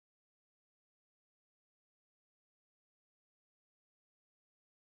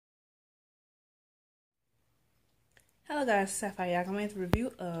Hello guys, sapphireyagami with a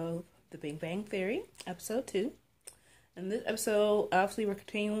review of The Big Bang Theory, episode 2. In this episode, obviously we're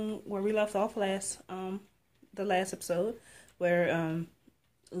continuing where we left off the last episode, where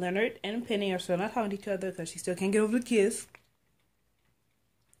Leonard and Penny are still not talking to each other because she still can't get over the kiss.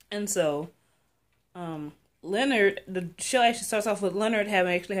 And so, Leonard, the show actually starts off with Leonard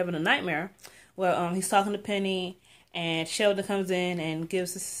having a nightmare where he's talking to Penny, and Sheldon comes in and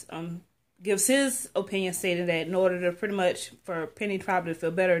gives his opinion, stating that in order to pretty much for Penny probably to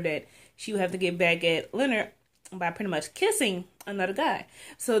feel better, that she would have to get back at Leonard by pretty much kissing another guy.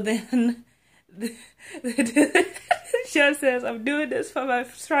 So then Sheldon says, "I'm doing this for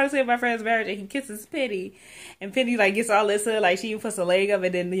trying to save my friend's marriage," and he kisses Penny, and Penny gets all this she even puts a leg up,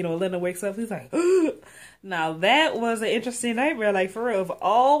 and then Leonard wakes up. He's like, "Ugh." Now that was an interesting nightmare, for real. Of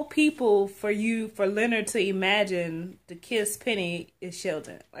all people for Leonard to imagine to kiss Penny is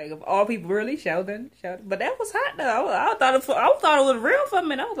Sheldon. Of all people, really, Sheldon. But that was hot though. I thought it was real for a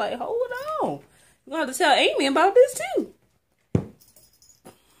minute. I was like, hold on, we're gonna have to tell Amy about this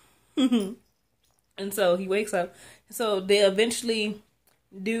too. And so he wakes up. So they eventually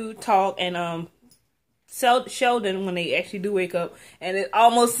do talk, and Sheldon, when they actually do wake up, and it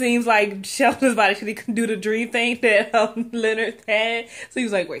almost seems like Sheldon's about to actually do the dream thing that Leonard had. So he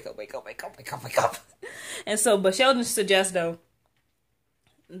was like, wake up. And so, but Sheldon suggests though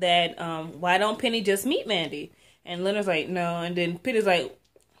that why don't Penny just meet Mandy? And Leonard's like, no. And then Penny's like,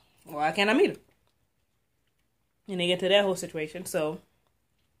 why can't I meet her? And they get to that whole situation. So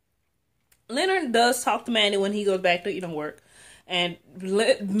Leonard does talk to Mandy when he goes back to work, and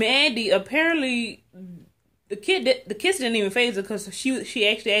Mandy apparently the kiss didn't even phase her because she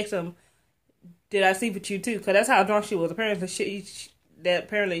actually asked him, "Did I sleep with you too?" Because that's how drunk she was. Apparently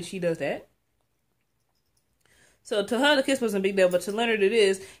she does that. So to her the kiss wasn't a big deal, but to Leonard it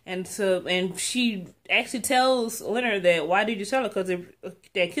is, and she actually tells Leonard that, why did you tell her? Because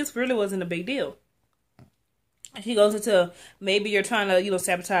that kiss really wasn't a big deal. And she goes into, maybe you're trying to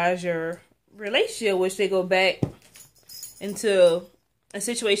sabotage your relationship, which they go back into a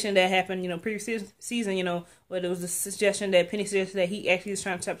situation that happened, previous season, where there was a suggestion that Penny suggested that he actually was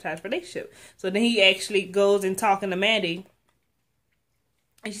trying to sabotage the relationship. So then he actually goes and talking to Mandy,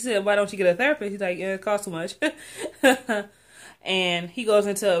 and she said, why don't you get a therapist? He's like, yeah, it costs too much. And he goes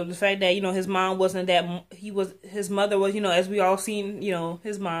into the fact that, his mom wasn't that, his mother was, as we all seen,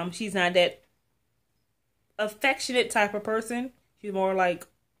 his mom, she's not that affectionate type of person. She's more like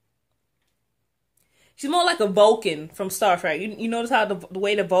a Vulcan from Star Trek. You notice how the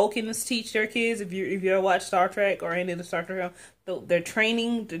way the Vulcans teach their kids, if you ever watch Star Trek or any of the Star Trek, their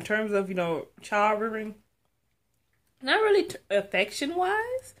training in terms of child rearing, not really affection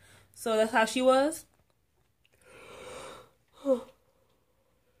wise. So that's how she was.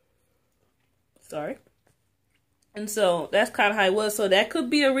 Sorry. And so that's kind of how it was. So that could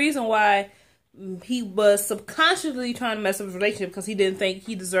be a reason why he was subconsciously trying to mess up his relationship, because he didn't think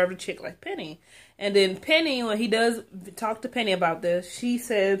he deserved a chick like Penny. And then Penny, when he does talk to Penny about this, she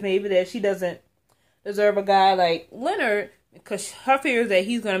says maybe that she doesn't deserve a guy like Leonard, because her fear is that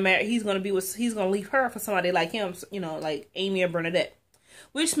he's gonna leave her for somebody like him, like Amy or Bernadette,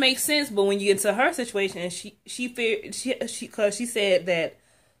 which makes sense. But when you get into her situation, and she because she said that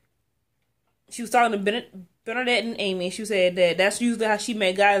she was talking to Bernadette and Amy, she said that that's usually how she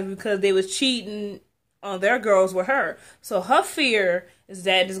met guys, because they was cheating on their girls with her. So her fear is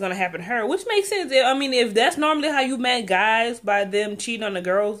that it's going to happen to her, which makes sense. I mean, if that's normally how you met guys, by them cheating on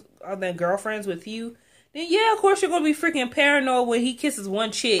their girlfriends with you, then yeah, of course you're going to be freaking paranoid when he kisses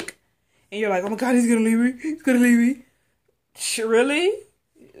one chick, and you're like, oh my God, he's going to leave me. He's going to leave me. Really?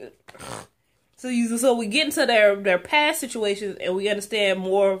 So we get into their past situations, and we understand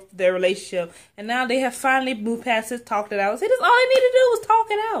more of their relationship. And now they have finally moved past it, talked it out. See, that's all they need to do was talk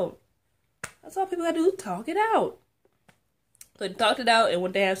it out. That's all people gotta do, talk it out. So they talked it out and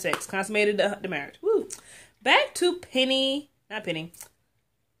went to have sex. Consummated the marriage. Woo. Back to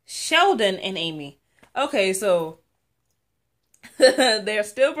Sheldon and Amy. Okay, so they're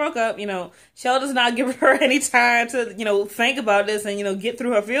still broke up. Sheldon's not giving her any time to, think about this and, get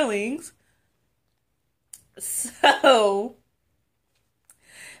through her feelings. So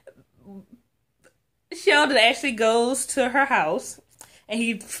Sheldon actually goes to her house, and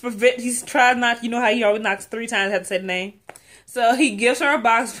he's trying not, how he always knocks 3 times, have to say the name. So he gives her a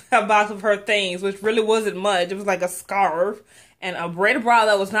box of her things, which really wasn't much. It was like a scarf and a red bra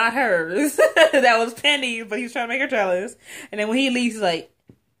that was not hers. That was Penny, but he was trying to make her jealous. And then when he leaves, he's like,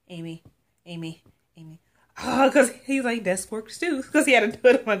 Amy, because he's like, desk works too. Because he had to do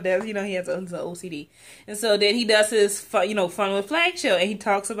it on desk. You know, he has an OCD. And so then he does his, Fun with Flag show. And he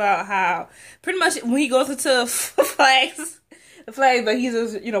talks about how pretty much when he goes into flags, but he's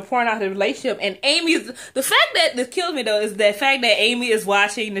just, pouring out the relationship. And the fact that kills me though is the fact that Amy is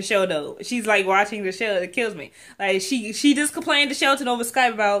watching the show though. She's like watching the show. It kills me. Like she just complained to Sheldon over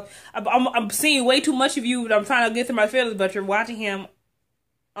Skype about, I'm seeing way too much of you, but I'm trying to get through my feelings, but you're watching him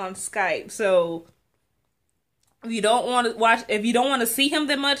on Skype. So if you don't want to see him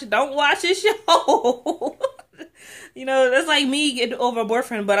that much, don't watch his show. That's like me getting over a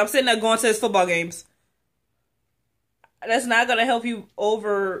boyfriend, but I'm sitting there going to his football games. That's not going to help you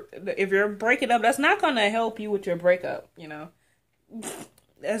if you're breaking up, that's not going to help you with your breakup,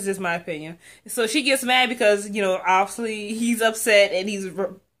 That's just my opinion. So she gets mad because, obviously he's upset and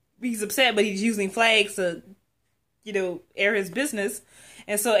he's upset, but he's using flags to, air his business.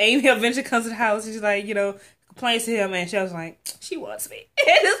 And so Amy eventually comes to the house and she's like, complains to him, and Sheldon's like, she wants me.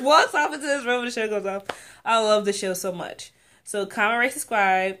 And just walks off into his room and the show goes off. I love the show so much. So comment, rate,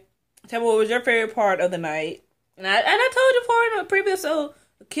 subscribe. Tell me what was your favorite part of the night. And I told you before in a previous episode,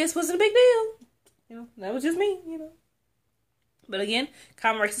 the kiss wasn't a big deal. That was just me, But again,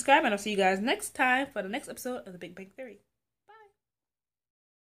 comment, rate, subscribe, and I'll see you guys next time for the next episode of The Big Bang Theory.